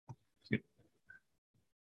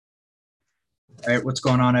All right, what's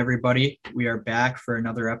going on, everybody? We are back for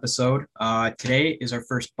another episode. Today is our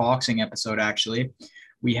first boxing episode, actually.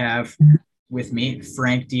 We have with me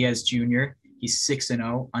Frank Diaz Jr. He's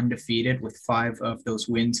 6-0, undefeated, with five of those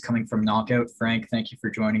wins coming from knockout. Frank, thank you for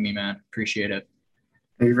joining me, man. Appreciate it.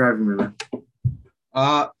 Thank you for having me, man.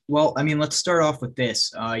 Let's start off with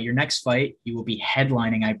this. Your next fight, you will be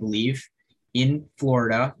headlining, I believe, in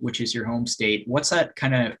Florida, which is your home state. What's that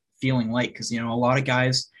kind of feeling like? Because, a lot of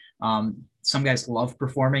guys, some guys love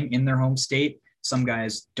performing in their home state. Some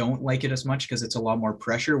guys don't like it as much because it's a lot more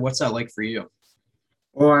pressure. What's that like for you?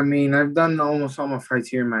 Well, I've done almost all my fights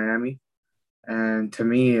here in Miami, and to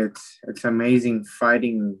me, it's amazing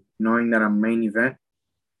fighting, knowing that I'm main event.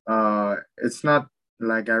 It's not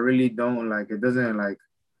like I really don't like. It doesn't like.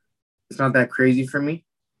 It's not that crazy for me.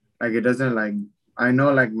 Like it doesn't like. I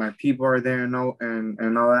know like my people are there and all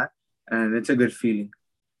that, and it's a good feeling.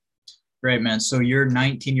 Right, man. So you're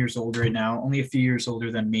 19 years old right now, only a few years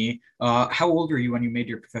older than me. How old were you when you made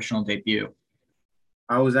your professional debut?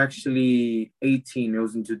 I was actually 18. It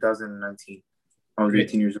was in 2019. I was Right.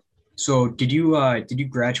 18 years old. So did you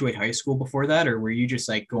graduate high school before that, or were you just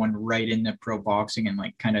like going right into pro boxing and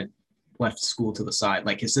like kind of left school to the side?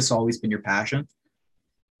 Like, has this always been your passion?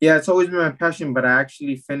 Yeah, it's always been my passion, but I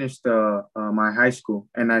actually finished my high school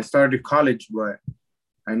and I started college, but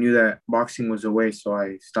I knew that boxing was a way, so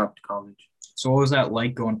I stopped college. So what was that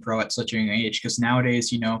like going pro at such a young age? Because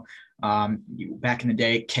nowadays, back in the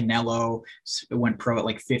day, Canelo went pro at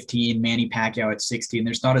like 15, Manny Pacquiao at 16.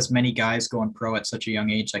 There's not as many guys going pro at such a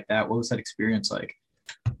young age like that. What was that experience like?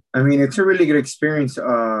 It's a really good experience,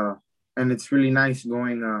 and it's really nice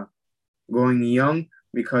going young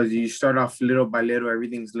because you start off little by little,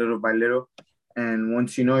 everything's little by little. And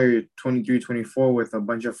once you know you're 23, 24 with a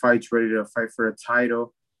bunch of fights ready to fight for a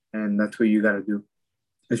title, and that's what you got to do.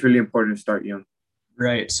 It's really important to start young.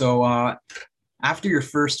 Right. So after your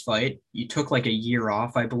first fight, you took like a year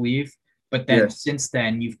off, I believe. But then Yes. since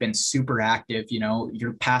then, you've been super active.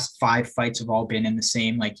 Your past five fights have all been in the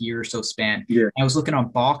same like year or so span. Yeah. I was looking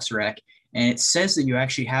on BoxRec, and it says that you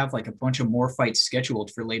actually have like a bunch of more fights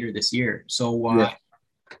scheduled for later this year. So Yeah.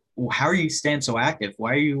 how are you staying so active?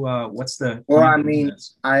 Why are you? What's the Well, plan behind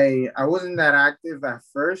this? I wasn't that active at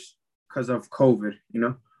first because of COVID.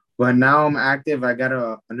 But now I'm active. I got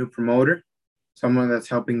a new promoter, someone that's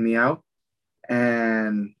helping me out,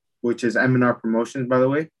 and which is M&R Promotions, by the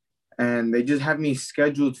way. And they just have me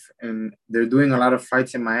scheduled, and they're doing a lot of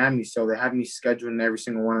fights in Miami, so they have me scheduled in every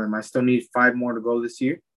single one of them. I still need five more to go this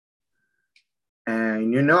year,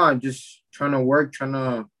 and I'm just trying to work, trying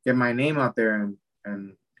to get my name out there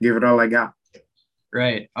and give it all I got.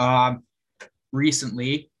 Right.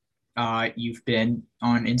 Recently, you've been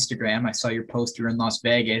on Instagram. I saw your post. You're in Las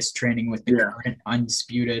Vegas training with the Yeah. current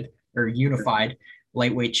undisputed or unified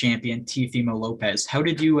lightweight champion Teofimo Lopez. How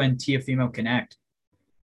did you and Teofimo connect?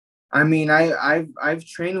 I've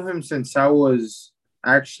trained with him since I was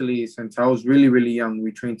really really young.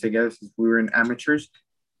 We trained together since we were in amateurs.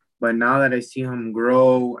 But now that I see him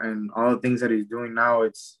grow and all the things that he's doing now,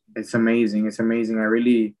 it's amazing. It's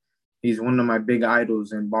amazing. He's one of my big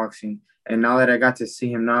idols in boxing. And now that I got to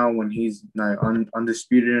see him now when he's like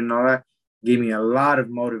undisputed and all that, gave me a lot of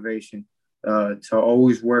motivation to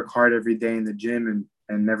always work hard every day in the gym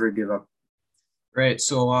and never give up. Right.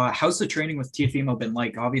 So, how's the training with Teofimo been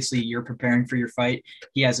like? Obviously, you're preparing for your fight.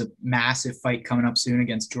 He has a massive fight coming up soon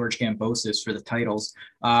against George Gambosis for the titles.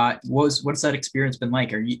 What's that experience been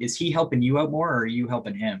like? Is he helping you out more, or are you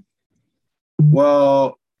helping him?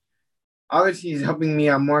 Well, obviously he's helping me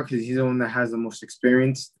out more because he's the one that has the most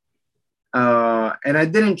experience. And I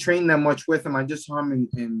didn't train that much with him. I just saw him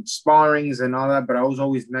in sparrings and all that, but I was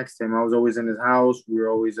always next to him. I was always in his house. We were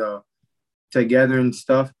always together and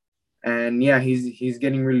stuff. And yeah, he's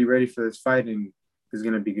getting really ready for this fight, and it's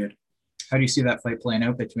gonna be good. How do you see that fight playing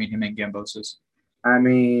out between him and Gambosis? I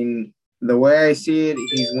mean, the way I see it,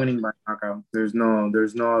 he's winning by knockout. There's no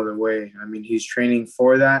other way. He's training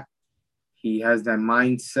for that. He has that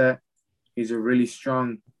mindset. He's a really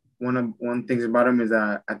strong. One things about him is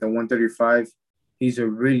that at the 135, he's a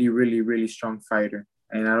really, really, really strong fighter,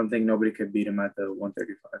 and I don't think nobody could beat him at the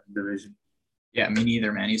 135 division. Yeah, me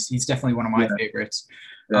neither, man. He's definitely one of my Yeah, favorites.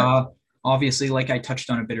 yeah, Uh, Obviously, like I touched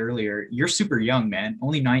on a bit earlier, you're super young, man.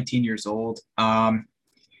 Only 19 years old.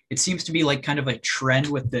 It seems to be like kind of a trend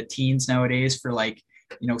with the teens nowadays for like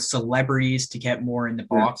celebrities to get more into yeah,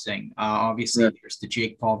 boxing. yeah. Obviously, there's the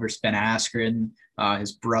Jake Paul versus Ben Askren.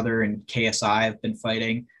 His brother and KSI have been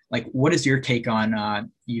fighting. Like, what is your take on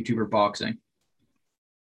YouTuber boxing?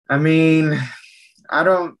 I mean, I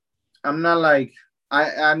don't. I'm not like.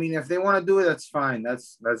 If they want to do it, that's fine.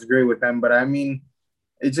 That's great with them. But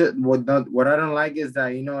it's just what I don't like is that,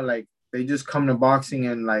 you know, like they just come to boxing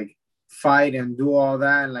and like fight and do all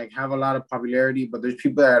that and like have a lot of popularity, but there's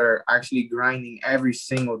people that are actually grinding every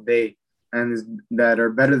single day that are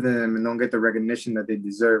better than them and don't get the recognition that they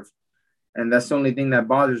deserve. And that's the only thing that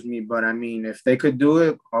bothers me. But I mean, if they could do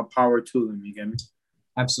it, all power to them. You get me?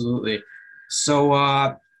 Absolutely. So,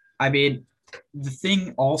 I mean, the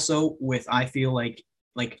thing also with, I feel like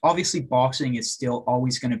obviously boxing is still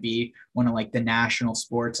always going to be one of like the national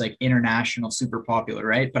sports, like international, super popular,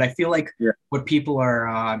 right? But I feel like Yeah. what people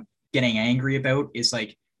are getting angry about is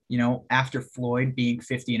like, after Floyd being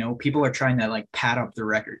 50-0, people are trying to like pad up the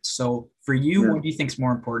records. So for you, Yeah. what do you think is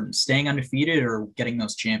more important, staying undefeated or getting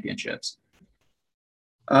those championships?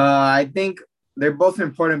 I think they're both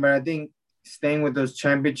important, but I think staying with those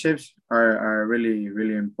championships are really,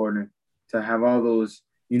 really important to have all those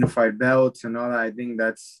unified belts and all that. I think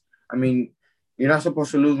I mean, you're not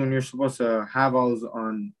supposed to lose when you're supposed to have all those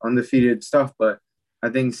on undefeated stuff, but I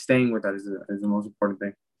think staying with that is the most important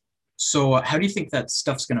thing. So, how do you think that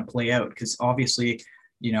stuff's going to play out? Because obviously,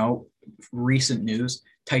 you know, recent news,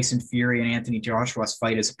 Tyson Fury and Anthony Joshua's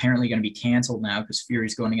fight is apparently going to be canceled now because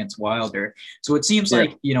Fury's going against Wilder. So it seems Yeah.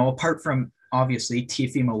 like, apart from obviously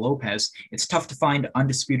Teofimo Lopez, it's tough to find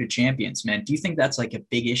undisputed champions, man. Do you think that's like a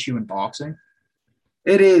big issue in boxing?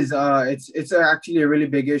 It is. It's actually a really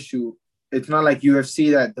big issue. It's not like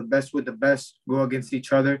UFC that the best with the best go against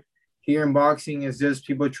each other. Here in boxing, it's just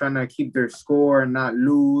people trying to keep their score and not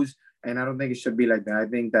lose. And I don't think it should be like that. I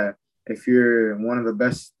think that if you're one of the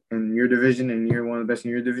best in your division and you're one of the best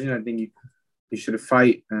in your division, I think you should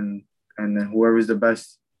fight and then whoever's the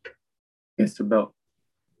best gets the belt.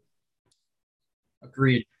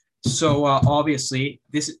 Agreed. So obviously,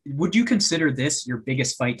 this would you consider this your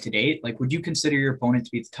biggest fight to date? Like, would you consider your opponent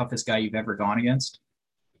to be the toughest guy you've ever gone against?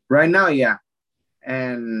 Right now, yeah,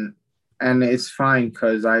 and and it's fine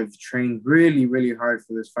because I've trained really, really hard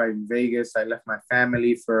for this fight in Vegas. I left my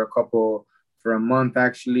family for a month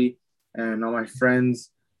actually, and all my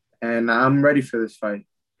friends, and I'm ready for this fight,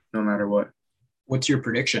 no matter what. What's your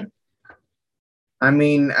prediction? I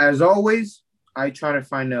mean, as always, I try to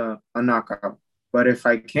find a knockout, but if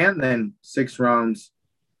I can, then 6 rounds,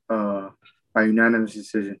 uh, by unanimous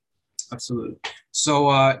decision. Absolutely.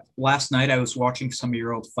 So last night I was watching some of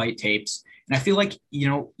your old fight tapes, and I feel like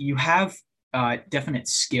you have definite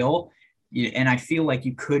skill, and I feel like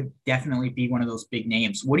you could definitely be one of those big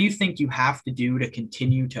names. What do you think you have to do to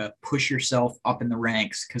continue to push yourself up in the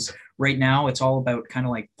ranks? Because right now it's all about kind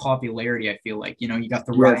of like popularity. I feel like you got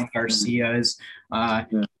the Yes, Ryan Garcias, yeah,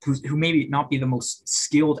 who maybe not be the most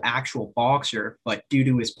skilled actual boxer, but due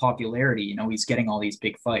to his popularity, he's getting all these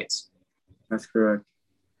big fights. that's correct.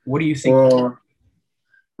 What do you think? Well,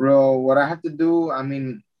 bro, what I have to do, I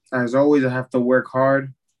mean, as always, I have to work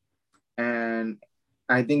hard. And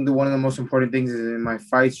I think one of the most important things is in my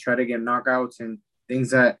fights, try to get knockouts and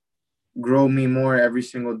things that grow me more every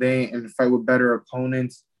single day and fight with better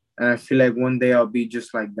opponents. And I feel like one day I'll be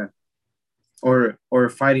just like them or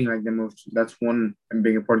fighting like them. That's one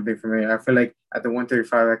big important thing for me. I feel like at the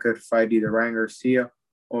 135, I could fight either Ryan Garcia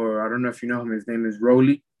or I don't know if you know him. His name is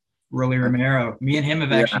Rolly. Rolly Romero. Me and him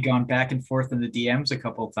have Yeah. actually gone back and forth in the DMs a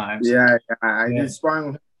couple of times. Yeah. I Yeah. did sparring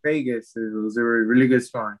with him in Vegas. It was a really good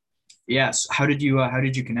sparring. Yes. How did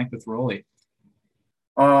you connect with Rolly?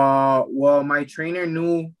 Well, my trainer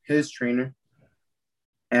knew his trainer,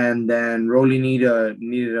 and then Rolly needed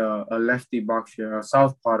a lefty boxer, a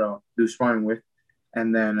southpaw to do sparring with,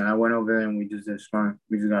 and then I went over there and we just did sparring.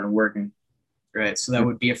 We just got it working. Right. So that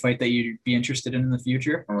would be a fight that you'd be interested in the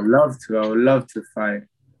future. I would love to. I would love to fight.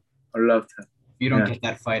 I would love to. If you don't Yeah. get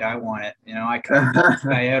that fight, I want it. I kind of knocked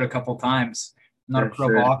this guy out a couple times. I'm not a For pro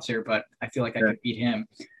sure. boxer, but I feel like I Yeah. could beat him.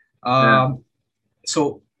 Yeah.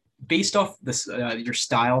 So based off this your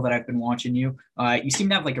style that I've been watching you seem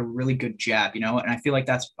to have like a really good jab, and I feel like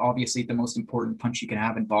that's obviously the most important punch you can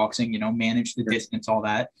have in boxing, manage the Yeah. distance, all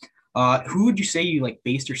that. Who would you say you like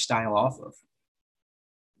based your style off of?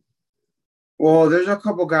 Well, there's a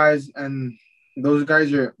couple guys, and those guys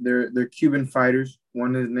they're Cuban fighters.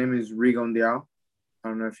 One his name is Rigon Diao. I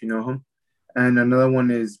don't know if you know him, and another one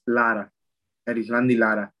is Lara, Erislandi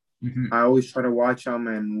Lara. Mm-hmm. I always try to watch them,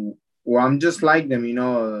 and well, I'm just like them,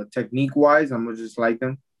 technique wise, I'm just like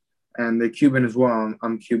them, and they're Cuban as well.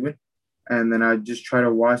 I'm Cuban, and then I just try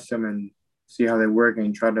to watch them and see how they work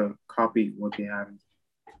and try to copy what they have.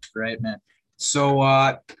 Right, man. So,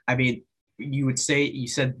 I mean, you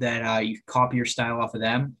said that you copy your style off of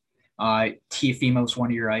them. Tiafimo's one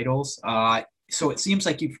of your idols. So it seems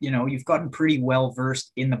like you've gotten pretty well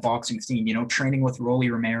versed in the boxing scene. Training with Rolly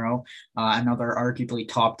Romero, another arguably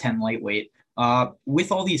top 10 lightweight.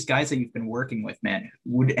 With all these guys that you've been working with, man,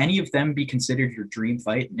 would any of them be considered your dream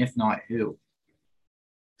fight? And if not, who?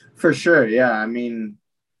 For sure. Yeah. I mean,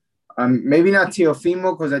 maybe not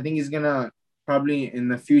Teofimo because I think he's gonna probably in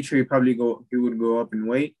the future he would go up in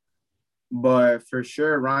weight. But for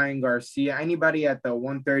sure, Ryan Garcia, anybody at the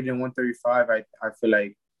 130 and 135, I feel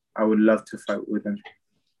like I would love to fight with him.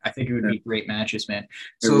 I think it would Yeah, be great matches, man.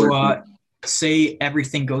 it would So, be. say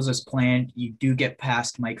everything goes as planned, you do get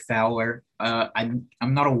past Mike Fowler. I'm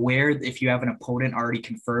not aware if you have an opponent already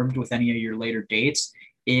confirmed with any of your later dates.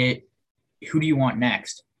 It Who do you want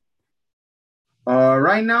next?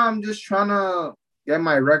 Right now I'm just trying to get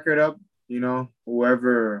my record up. You know,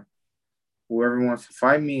 whoever wants to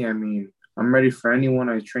fight me. I mean, I'm ready for anyone.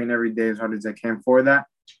 I train every day as hard as I can for that,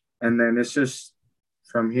 and then it's just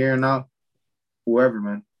from here and out, whoever,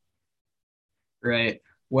 man. Right.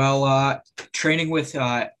 Well, training with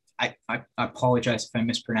I apologize if I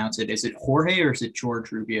mispronounce it. Is it Jorge or is it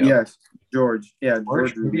George Rubio? Yes, George. Yeah, George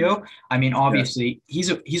George Rubio. Rubio. I mean, Yeah, obviously, he's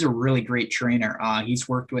a really great trainer. He's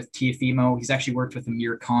worked with Tiafimo. He's actually worked with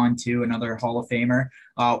Amir Khan too, another Hall of Famer.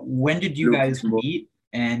 When did you Luke guys Campbell. meet?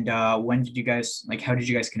 And when did you guys like? How did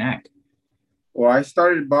you guys connect? Well, I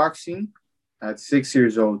started boxing at 6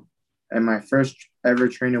 years old, and my first ever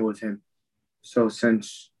trainer was him. So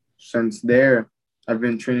since there, I've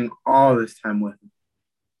been training all this time with him,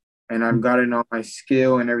 and I've gotten all my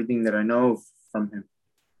skill and everything that I know from him.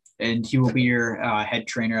 And he will be your head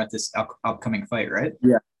trainer at this upcoming fight, right?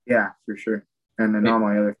 Yeah, yeah, for sure. And then all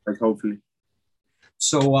Right. my other fights, hopefully.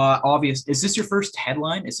 So obvious. Is this your first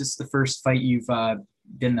headline? Is this the first fight you've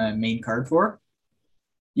been the main card for?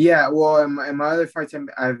 Yeah, well, in my other fights,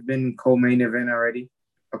 I've been co-main event already,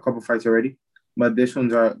 a couple fights already, but this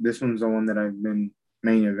one's the one that I've been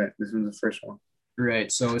main event. This one's the first one. Right.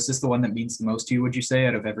 So is this the one that means the most to you, would you say,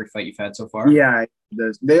 out of every fight you've had so far? Yeah, it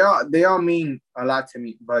does. They all mean a lot to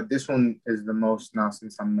me, but this one is the most now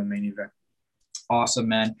since I'm the main event. Awesome,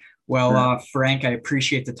 man. Well, Yeah. Frank, I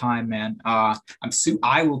appreciate the time, man.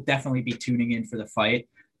 I will definitely be tuning in for the fight.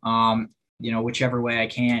 Whichever way I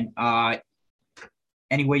can.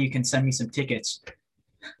 Any way you can send me some tickets.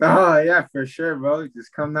 Oh yeah, for sure, bro.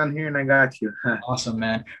 Just come down here and I got you. Awesome,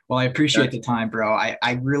 man. Well, I appreciate Got the you. time, bro.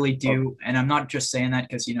 I really Oh, do. And I'm not just saying that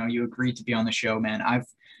because, you agreed to be on the show, man. I'm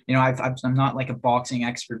not like a boxing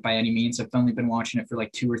expert by any means. I've only been watching it for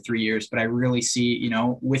like 2 or 3 years, but I really see,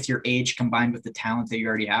 with your age combined with the talent that you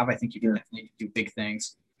already have, I think you can yeah. definitely do big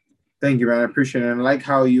things. Thank you, man. I appreciate it. And I like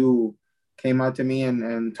how you came out to me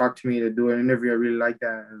and talked to me to do an interview. I really like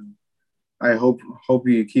that. And I hope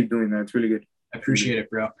you keep doing that. It's really good. I Really appreciate good. it,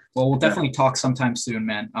 bro. Well, we'll Yeah, definitely talk sometime soon,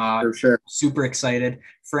 man. for sure. Super excited.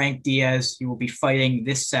 Frank Diaz, he will be fighting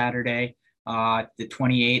this Saturday, the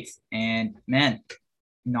 28th. And man,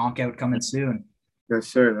 knockout coming soon. Yes,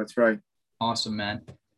 sir. That's right. Awesome, man.